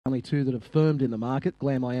Only two that have firmed in the market.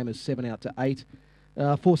 Glam I Am is 7 out to 8.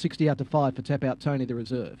 460 out to 5 for Tap Out Tony, the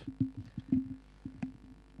reserve.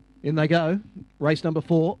 In they go. Race number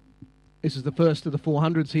 4. This is the first of the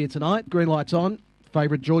 400s here tonight. Green light's on.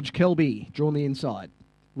 Favourite George Kelby, drawn the inside.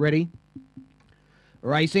 Ready?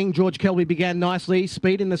 Racing. George Kelby began nicely.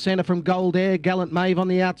 Speed in the centre from Gold Air. Gallant Maeve on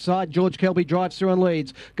the outside. George Kelby drives through and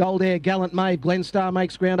leads. Gold Air, Gallant Maeve. Glen Star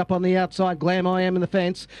makes ground up on the outside. Glam I Am in the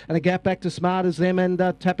fence. And a gap back to Smart as them and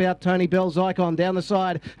Tap Out Tony. Bell's Icon down the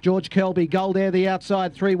side. George Kelby. Gold Air the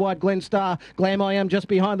outside. 3 wide Glen Star. Glam I Am just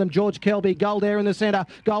behind them. George Kelby. Gold Air in the centre.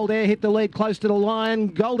 Gold Air hit the lead close to the line.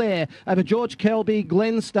 Gold Air over George Kelby.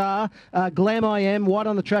 Glen Star. Glam I Am. Wide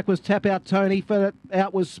on the track was Tap Out Tony. Further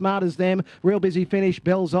out was Smart as them. Real busy finish.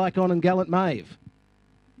 Bell's Icon and Gallant Maeve.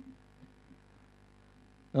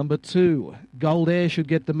 Number 2, Gold Air should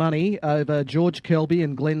get the money over George Kelby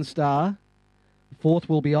and Glen Star. Fourth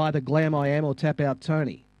will be either Glam I Am or Tap Out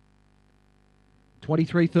Tony.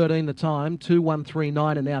 23.13 the time,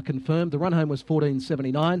 2.139 are now confirmed. The run home was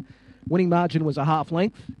 14.79. Winning margin was a half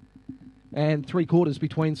length and 3/4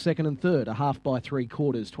 between second and third. A half by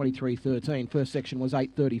 3/4, 23.13. First section was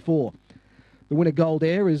 8.34. The winner, Gold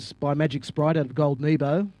Air, is by Magic Sprite out of Gold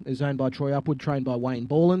Nebo, is owned by Troy Upwood, trained by Wayne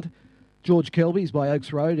Borland. George Kelby is by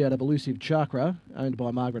Oaks Road out of Elusive Chakra, owned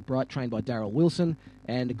by Margaret Bright, trained by Darryl Wilson.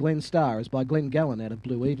 And Glen Star is by Glenn Gallen out of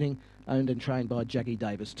Blue Evening, owned and trained by Jackie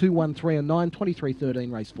Davis. 2, 1, 3 and 9,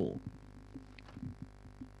 23.13, race 4.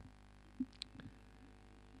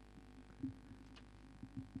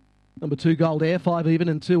 Number 2, Gold Air, 5 even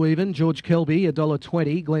and 2 even. George Kelby,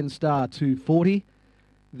 $1.20. Glen Star, $2.40.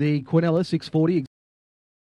 The Quinella, $6.40.